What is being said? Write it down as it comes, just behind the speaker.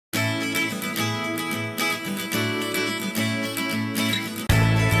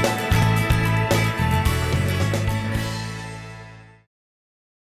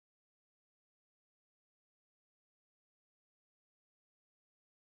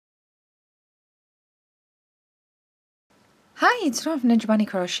Hi, it's Dawn from Ninja Bunny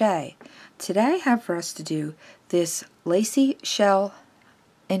Crochet. Today I have for us to do this Lacy Shell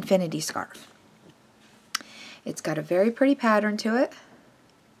Infinity Scarf. It's got a very pretty pattern to it.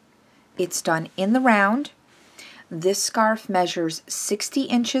 It's done in the round. This scarf measures 60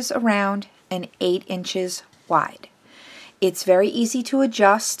 inches around and 8 inches wide. It's very easy to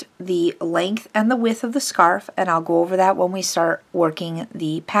adjust the length and the width of the scarf, and I'll go over that when we start working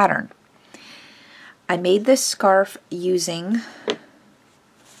the pattern. I made this scarf using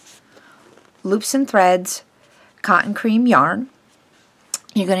loops and threads, cotton cream yarn.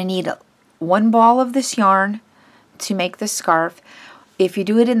 You're going to need one ball of this yarn to make this scarf. If you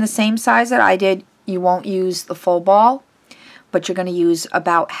do it in the same size that I did, you won't use the full ball, but you're going to use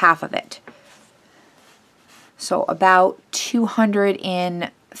about half of it. So about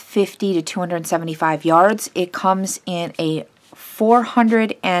 250 to 275 yards. It comes in a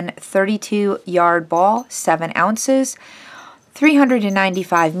 432 yard ball, 7 ounces,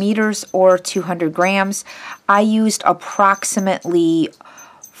 395 meters or 200 grams. I used approximately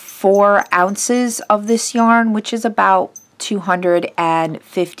 4 ounces of this yarn, which is about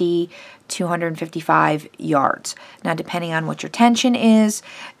 250, 255 yards. Now, depending on what your tension is,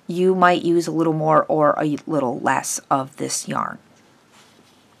 you might use a little more or a little less of this yarn.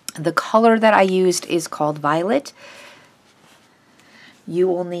 The color that I used is called Violet. You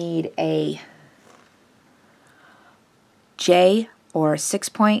will need a J or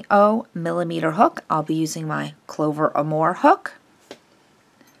 6.0 millimeter hook. I'll be using my Clover Amore hook.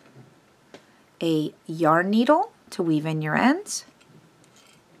 A yarn needle to weave in your ends.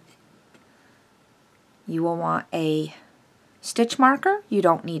 You will want a stitch marker. You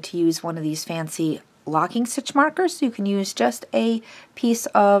don't need to use one of these fancy locking stitch markers. You can use just a piece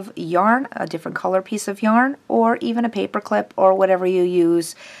of yarn, a different color piece of yarn, or even a paper clip or whatever you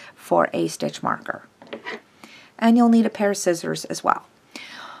use for a stitch marker. And you'll need a pair of scissors as well.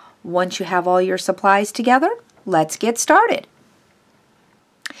 Once you have all your supplies together, let's get started.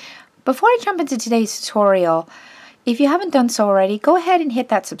 Before I jump into today's tutorial, if you haven't done so already, go ahead and hit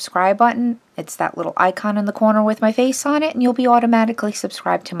that subscribe button. It's that little icon in the corner with my face on it, and you'll be automatically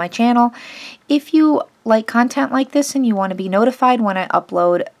subscribed to my channel. If you like content like this and you want to be notified when I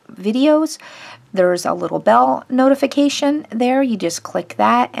upload videos, there's a little bell notification there. You just click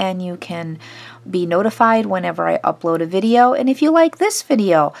that and you can be notified whenever I upload a video. And if you like this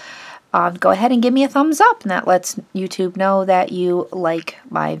video, go ahead and give me a thumbs up, and that lets YouTube know that you like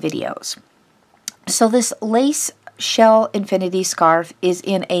my videos. So this Lace Shell Infinity Scarf is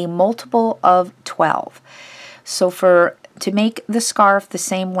in a multiple of 12. So to make the scarf the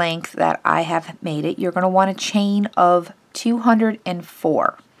same length that I have made it, you're going to want a chain of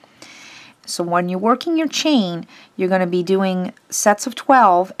 204. So when you're working your chain, you're going to be doing sets of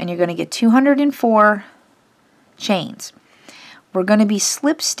 12, and you're going to get 204 chains. We're going to be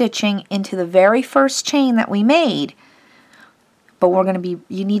slip stitching into the very first chain that we made, but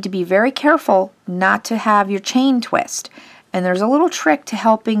you need to be very careful not to have your chain twist. And there's a little trick to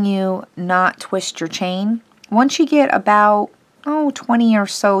helping you not twist your chain. Once you get about 20 or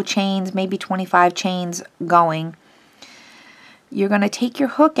so chains, maybe 25 chains going, you're going to take your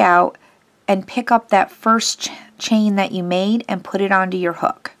hook out and pick up that first chain that you made and put it onto your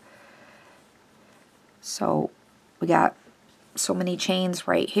hook. So we got so many chains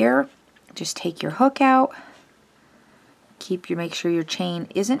right here. Just take your hook out. Make sure your chain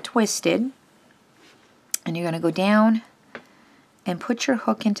isn't twisted, and you're going to go down and put your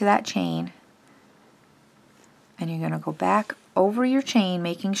hook into that chain, and you're going to go back over your chain,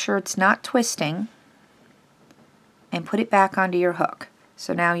 making sure it's not twisting, and put it back onto your hook.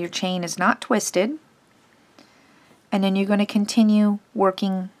 So now your chain is not twisted, and then you're going to continue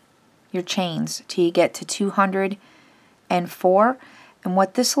working your chains till you get to 204, and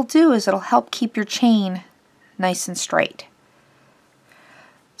what this will do is it'll help keep your chain nice and straight.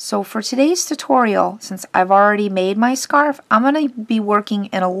 So for today's tutorial, since I've already made my scarf, I'm going to be working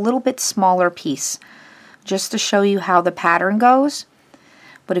in a little bit smaller piece just to show you how the pattern goes.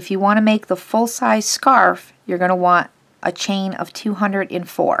 But if you want to make the full-size scarf, you're going to want a chain of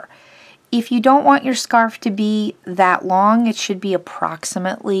 204. If you don't want your scarf to be that long, it should be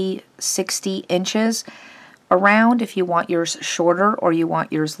approximately 60 inches around. If you want yours shorter or you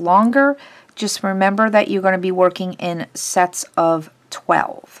want yours longer, just remember that you're going to be working in sets of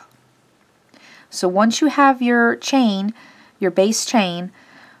 12. So once you have your chain, your base chain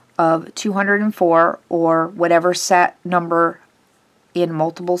of 204 or whatever set number in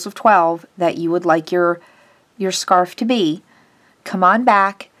multiples of 12 that you would like your scarf to be, come on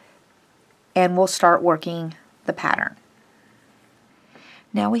back and we'll start working the pattern.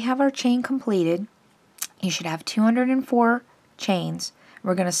 Now we have our chain completed. You should have 204 chains.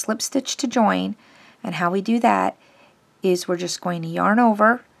 We're going to slip stitch to join, and how we do that is we're just going to yarn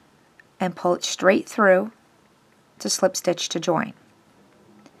over and pull it straight through to slip stitch to join.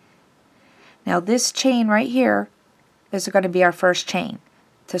 Now this chain right here is going to be our first chain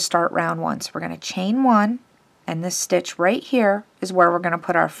to start round 1. So we're going to chain 1, and this stitch right here is where we're going to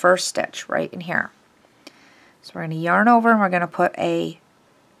put our first stitch, right in here. So we're going to yarn over and we're going to put a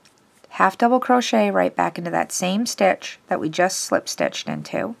half double crochet right back into that same stitch that we just slip stitched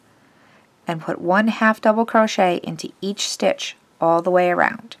into, and put 1 half double crochet into each stitch all the way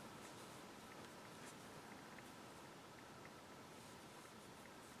around.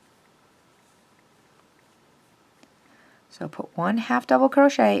 So put 1 half double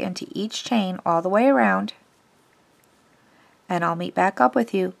crochet into each chain all the way around, and I'll meet back up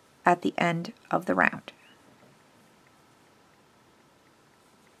with you at the end of the round.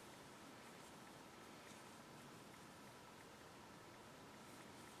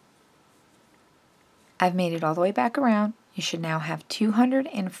 I've made it all the way back around. You should now have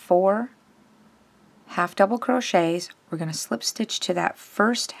 204 half double crochets. We're going to slip stitch to that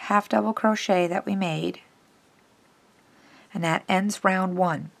first half double crochet that we made, and that ends round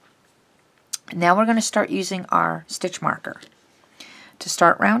 1. Now we're going to start using our stitch marker. To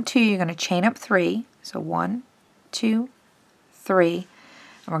start round 2, you're going to chain up 3, so 1, 2, 3,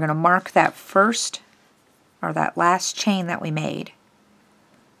 and we're going to mark that first or that last chain that we made,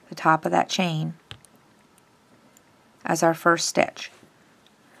 the top of that chain, as our first stitch.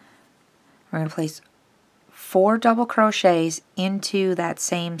 We're going to place 4 double crochets into that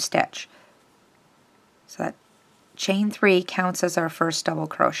same stitch. So that chain 3 counts as our first double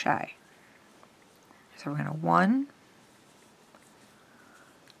crochet. So we're going to 1,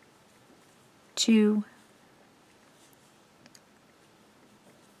 2,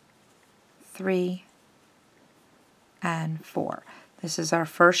 3, and 4. This is our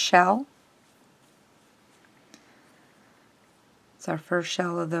first shell. It's our first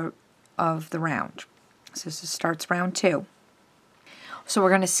shell of the round. So this starts round 2. So we're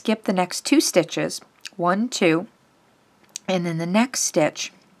going to skip the next 2 stitches, 1, 2, and then the next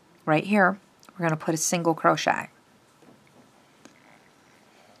stitch right here we're going to put a single crochet.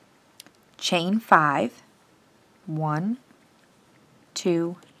 Chain 5, 1,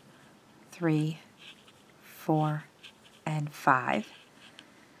 2, 3, 4, and 5.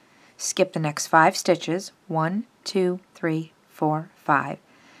 Skip the next 5 stitches, 1, 2, 3, 4, 5,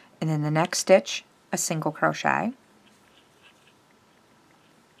 and then the next stitch a single crochet.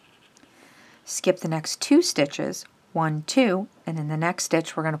 Skip the next 2 stitches, 1, 2, and in the next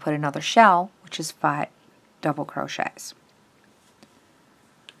stitch we're going to put another shell, which is 5 double crochets.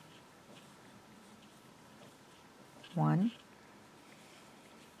 1,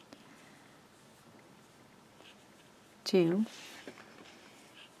 2,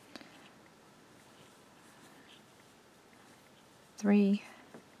 3,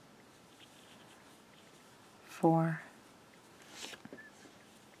 4,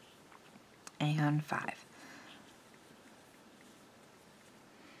 and 5.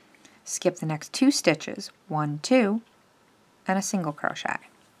 Skip the next 2 stitches, 1, 2, and a single crochet.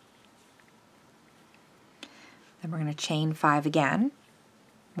 Then we're going to chain 5 again.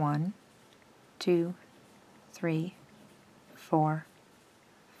 1, 2, 3, 4,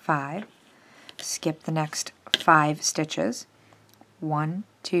 5. Skip the next 5 stitches. 1,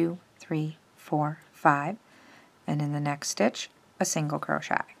 2, 3, 4, 5. And in the next stitch, a single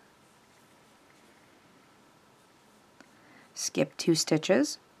crochet. Skip 2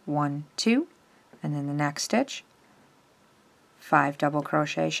 stitches. 1, 2, and then the next stitch, 5 double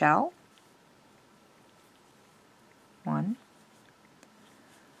crochet shell. 1,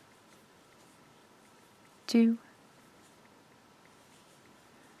 2,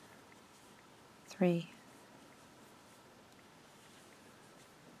 3,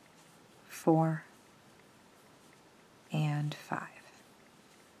 4, and 5.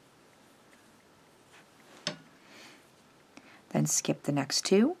 Then skip the next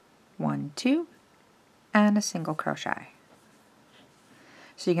 2, 1, 2, and a single crochet.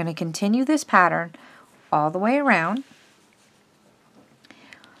 So you're going to continue this pattern all the way around.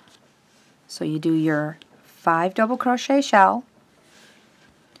 So you do your 5 double crochet shell,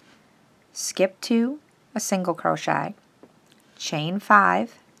 skip 2, a single crochet, chain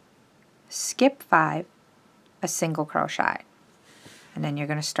 5, skip 5, a single crochet, and then you're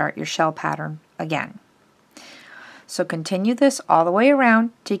going to start your shell pattern again. So continue this all the way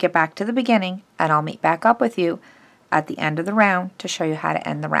around till you get back to the beginning, and I'll meet back up with you at the end of the round to show you how to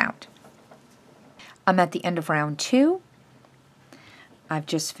end the round. I'm at the end of round 2. I've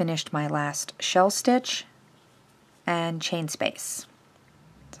just finished my last shell stitch and chain space.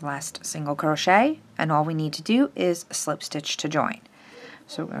 The last single crochet, and all we need to do is slip stitch to join.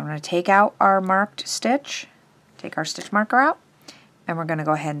 So we're going to take out our marked stitch, take our stitch marker out, and we're going to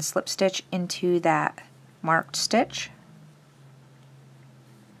go ahead and slip stitch into that marked stitch.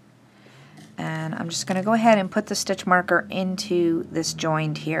 And I'm just going to go ahead and put the stitch marker into this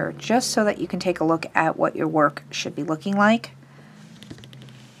joined here, just so that you can take a look at what your work should be looking like.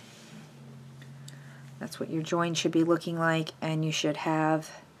 That's what your join should be looking like, and you should have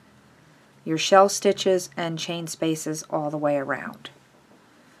your shell stitches and chain spaces all the way around.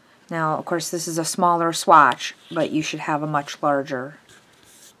 Now, of course, this is a smaller swatch, but you should have a much larger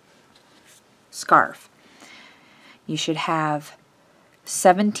scarf. You should have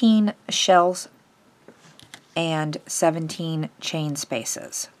 17 shells and 17 chain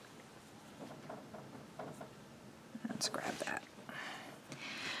spaces. Let's grab that.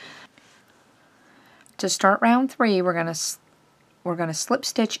 To start round 3, we're going to slip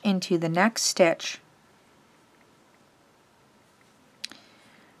stitch into the next stitch,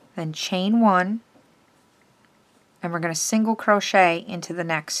 then chain 1, and we're going to single crochet into the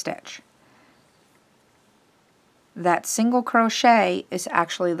next stitch. That single crochet is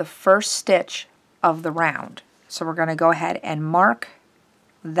actually the first stitch of the round. So we're going to go ahead and mark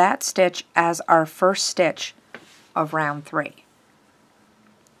that stitch as our first stitch of round 3.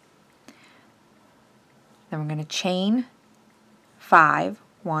 Then we're going to chain 5,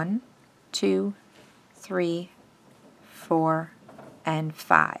 1, 2, 3, 4, and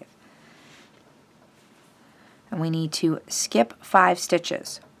 5. And we need to skip 5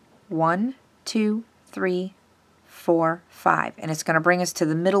 stitches. 1, 2, 3, 4, 5. And it's going to bring us to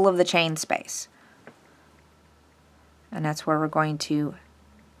the middle of the chain space. And that's where we're going to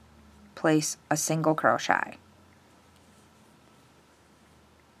place a single crochet.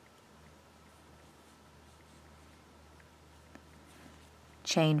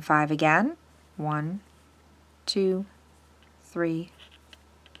 Chain 5 again. 1, 2, 3,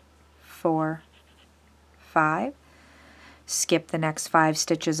 4, 5. Skip the next 5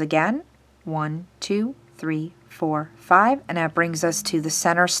 stitches again. 1, 2, 3, 4, 5, and that brings us to the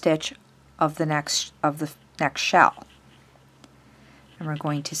center stitch of the next shell. And we're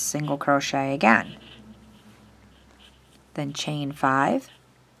going to single crochet again. Then chain 5.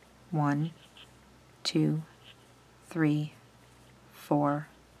 1, 2, 3, 4,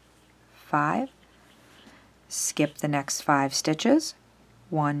 5. Skip the next 5 stitches.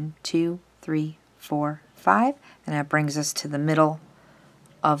 1, 2, 3, 4, 5, and that brings us to the middle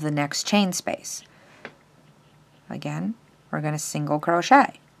of the next chain space. Again, we're going to single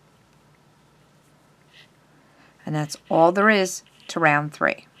crochet. And that's all there is to round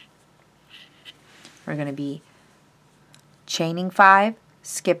 3. We're going to be chaining 5,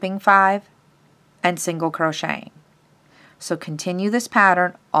 skipping 5, and single crocheting. So continue this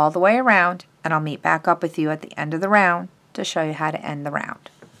pattern all the way around, and I'll meet back up with you at the end of the round to show you how to end the round.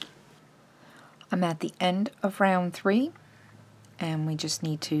 I'm at the end of round 3, and we just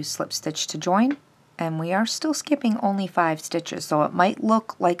need to slip stitch to join, and we are still skipping only 5 stitches, so it might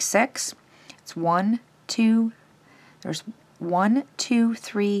look like 6. It's 1, 2, there's 1, 2,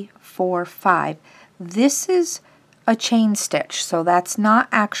 3, 4, 5. This is a chain stitch, so that's not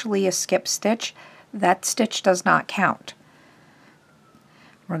actually a skip stitch. That stitch does not count.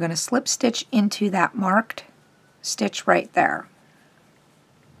 We're going to slip stitch into that marked stitch right there.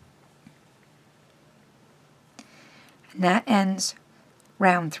 And that ends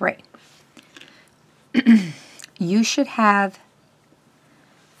round 3. You should have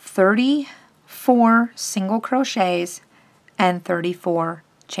 34 single crochets and 34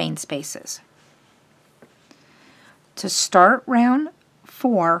 chain spaces. To start round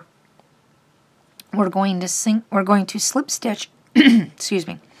 4, we're going to slip stitch excuse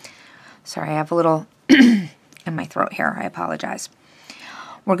me. Sorry, I have a little in my throat here. I apologize.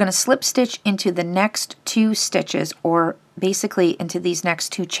 We're going to slip stitch into the next 2 stitches, or basically into these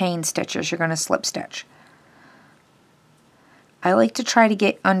next 2 chain stitches. You're going to slip stitch. I like to try to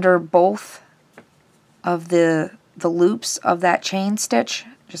get under both of the loops of that chain stitch,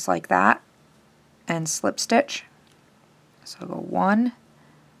 just like that, and slip stitch. So go 1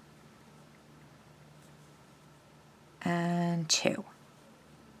 and 2.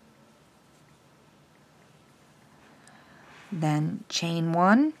 Then chain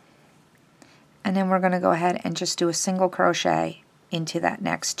 1, and then we're going to go ahead and just do a single crochet into that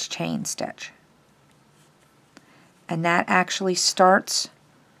next chain stitch. And that actually starts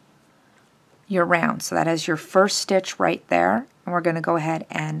your round. So that is your first stitch right there, and we're going to go ahead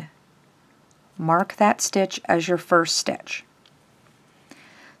and mark that stitch as your first stitch.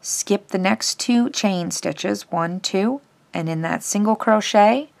 skip the next 2 chain stitches, 1, 2, and in that single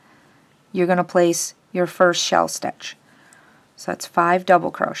crochet you're going to place your first shell stitch. So that's 5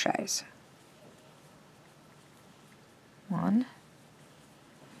 double crochets. 1,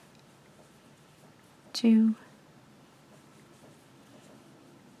 2,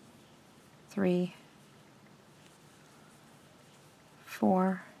 3,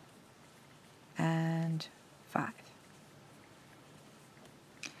 4, and 5.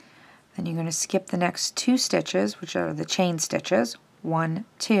 Then you're going to skip the next 2 stitches, which are the chain stitches, 1,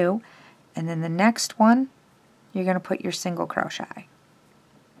 2, and then the next one you're going to put your single crochet.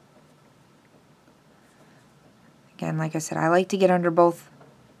 Again, like I said, I like to get under both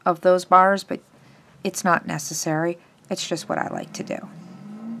of those bars, but it's not necessary. It's just what I like to do.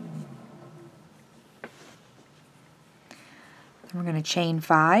 Then we're going to chain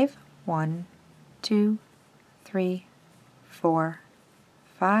 5. 1, 2, 3, 4,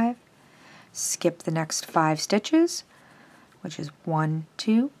 5. Skip the next 5 stitches, which is 1,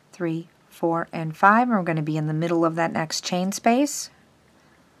 2, 3, 4, and 5. And we're going to be in the middle of that next chain space.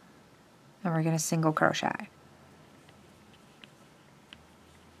 And we're going to single crochet.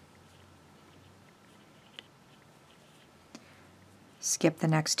 Skip the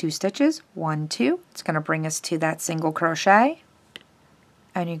next 2 stitches, 1, 2. It's going to bring us to that single crochet.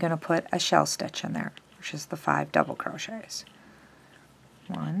 And you're going to put a shell stitch in there, which is the 5 double crochets.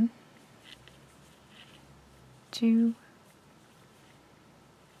 1, 2,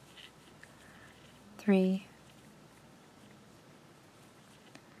 3,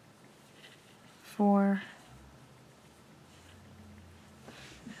 4.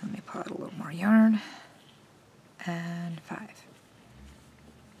 Let me pull out a little more yarn. And 5.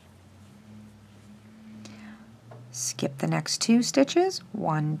 Skip the next 2 stitches,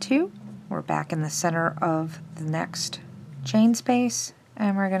 1, 2. We're back in the center of the next chain space,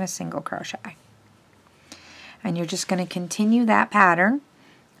 and we're going to single crochet. And you're just going to continue that pattern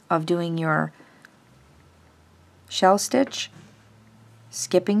of doing your shell stitch,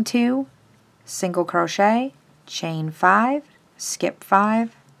 skipping 2, single crochet, chain 5, skip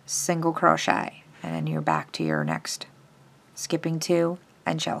 5, single crochet, and then you're back to your next skipping 2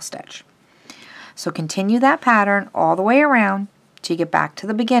 and shell stitch. So continue that pattern all the way around till you get back to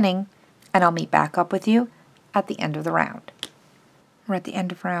the beginning, and I'll meet back up with you at the end of the round. We're at the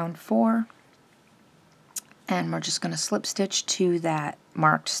end of round 4, and we're just going to slip stitch to that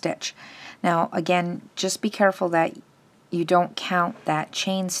marked stitch. Now again, just be careful that you don't count that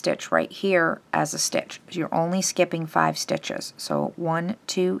chain stitch right here as a stitch. You're only skipping 5 stitches. So 1,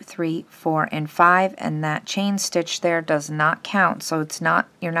 2, 3, 4, and 5, and that chain stitch there does not count, so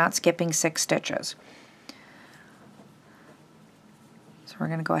you're not skipping 6 stitches. So we're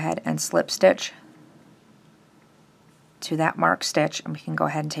going to go ahead and slip stitch to that marked stitch, and we can go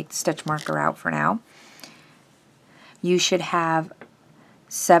ahead and take the stitch marker out for now. You should have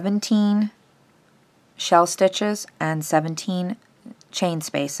 17 shell stitches and 17 chain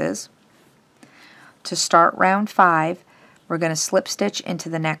spaces. To start round 5, we're going to slip stitch into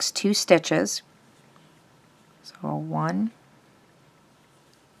the next 2 stitches. So 1,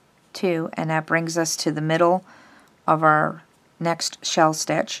 2, and that brings us to the middle of our next shell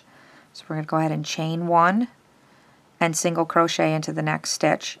stitch. So we're going to go ahead and chain 1 and single crochet into the next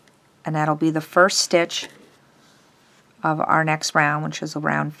stitch, and that'll be the first stitch of our next round, which is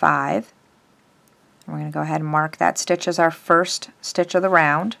round 5. We're going to go ahead and mark that stitch as our first stitch of the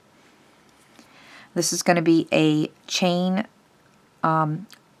round. This is going to be a chain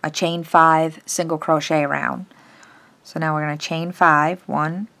 5 single crochet round. So now we're going to chain 5,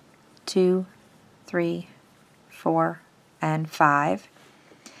 1, 2, 3, 4, and 5,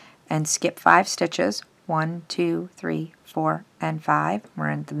 and skip 5 stitches, 1, 2, 3, 4, and 5.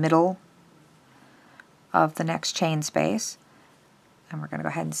 We're in the middle of the next chain space, and we're going to go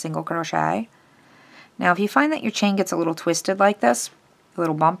ahead and single crochet. Now if you find that your chain gets a little twisted like this, a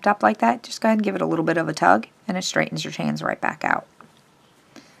little bumped up like that, just go ahead and give it a little bit of a tug, and it straightens your chains right back out.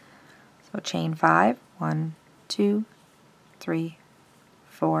 So chain 5, 1, 2, 3,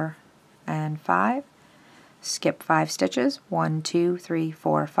 4, and 5. Skip 5 stitches, 1, 2, 3,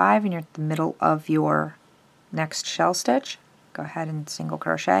 4, 5, and you're at the middle of your next shell stitch. Go ahead and single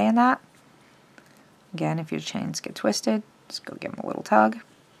crochet in that. Again, if your chains get twisted, just go give them a little tug.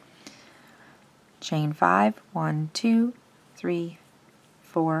 Chain 5, 1, 2, 3,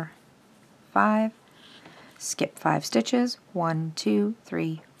 4, 5. Skip 5 stitches, 1, 2,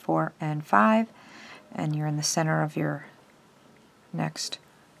 3, 4, and 5, and you're in the center of your next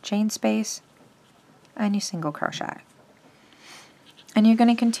chain space, and you single crochet. And you're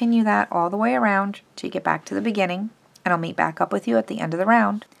going to continue that all the way around till you get back to the beginning, and I'll meet back up with you at the end of the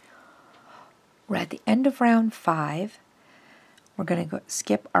round. We're at the end of round 5. We're going to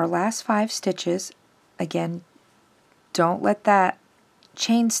skip our last 5 stitches. Again, don't let that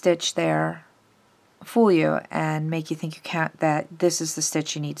chain stitch there fool you and make you think that this is the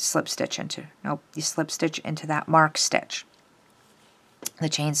stitch you need to slip stitch into. Nope, you slip stitch into that mark stitch. The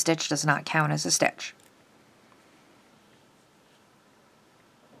chain stitch does not count as a stitch.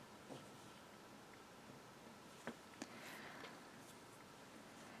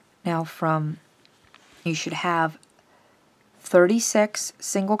 Now you should have 36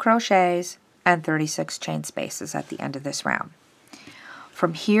 single crochets and 36 chain spaces at the end of this round.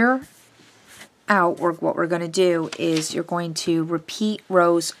 From here out, what we're going to do is you're going to repeat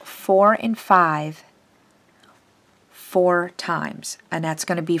rows 4 and 5 4 times, and that's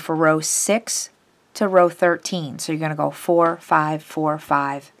going to be for row 6 to row 13. So you're going to go 4, 5, 4,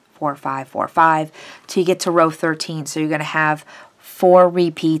 5, 4, 5, 4, 5 till you get to row 13. So you're going to have 4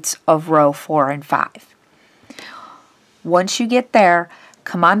 repeats of row 4 and 5. Once you get there,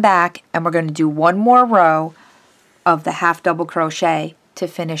 come on back and we're going to do one more row of the half double crochet to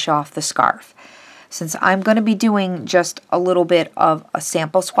finish off the scarf. Since I'm going to be doing just a little bit of a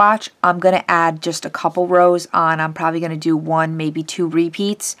sample swatch, I'm going to add just a couple rows on. I'm probably going to do 1, maybe 2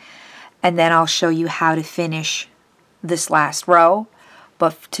 repeats, and then I'll show you how to finish this last row.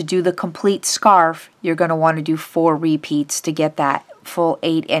 But to do the complete scarf, you're going to want to do 4 repeats to get that full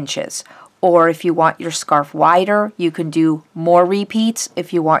 8 inches. Or if you want your scarf wider, you can do more repeats.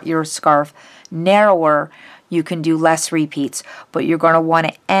 If you want your scarf narrower, you can do less repeats. But you're going to want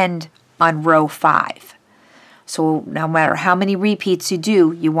to end on row 5. So no matter how many repeats you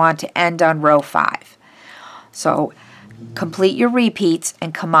do, you want to end on row 5. So complete your repeats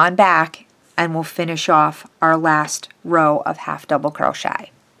and come on back and we'll finish off our last row of half double crochet.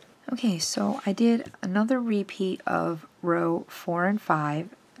 Okay, so I did another repeat of row 4 and 5.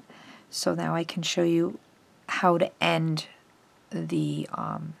 So now I can show you how to end the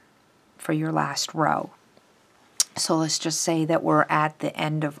for your last row. So let's just say that we're at the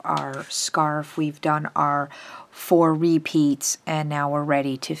end of our scarf. We've done our 4 repeats and now we're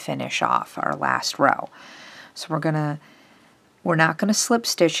ready to finish off our last row. So we're not gonna slip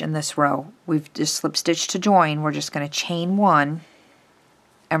stitch in this row. We've just slip stitch to join. We're just gonna chain 1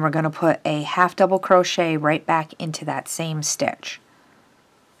 and we're gonna put a half double crochet right back into that same stitch.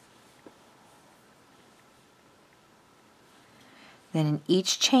 Then in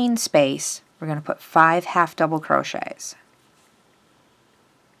each chain space, we're going to put 5 half double crochets.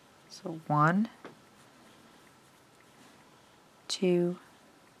 So 1, 2,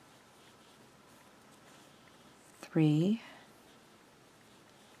 3,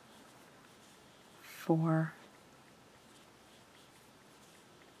 4,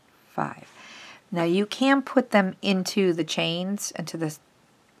 5. Now you can put them into the chains, into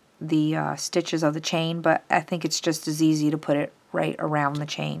the stitches of the chain, but I think it's just as easy to put it right around the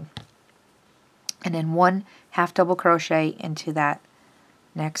chain. And then 1 half double crochet into that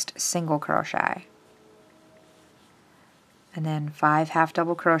next single crochet. And then 5 half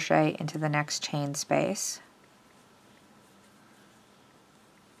double crochet into the next chain space.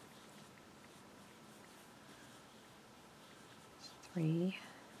 Three,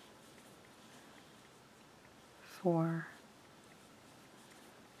 4,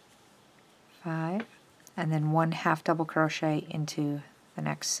 5, and then 1 half double crochet into the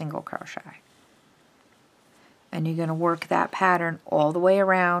next single crochet. And you're going to work that pattern all the way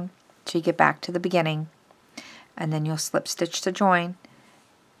around till you get back to the beginning, and then you'll slip stitch to join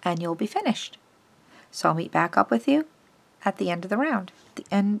and you'll be finished. So I'll meet back up with you at the end of the round. The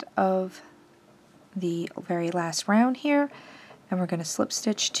end of the very last round here, and we're going to slip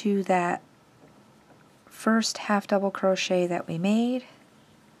stitch to that first half double crochet that we made,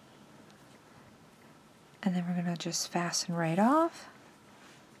 and then we're going to just fasten right off.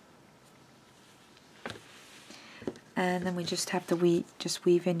 And then we just have to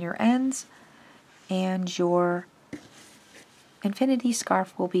weave in your ends and your infinity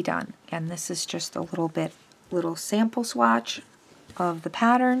scarf will be done. Again, this is just a little sample swatch of the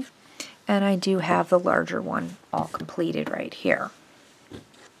pattern, and I do have the larger one all completed right here,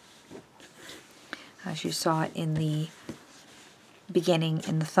 as you saw it in the beginning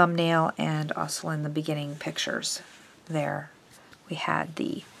in the thumbnail and also in the beginning pictures. There we had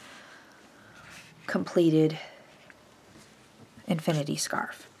the completed infinity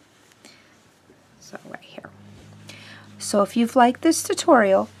scarf. So right here. So if you've liked this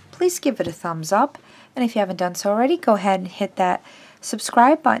tutorial, please give it a thumbs up, and if you haven't done so already, go ahead and hit that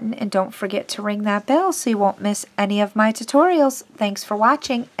subscribe button and don't forget to ring that bell so you won't miss any of my tutorials. Thanks for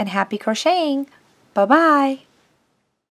watching and happy crocheting. Bye bye.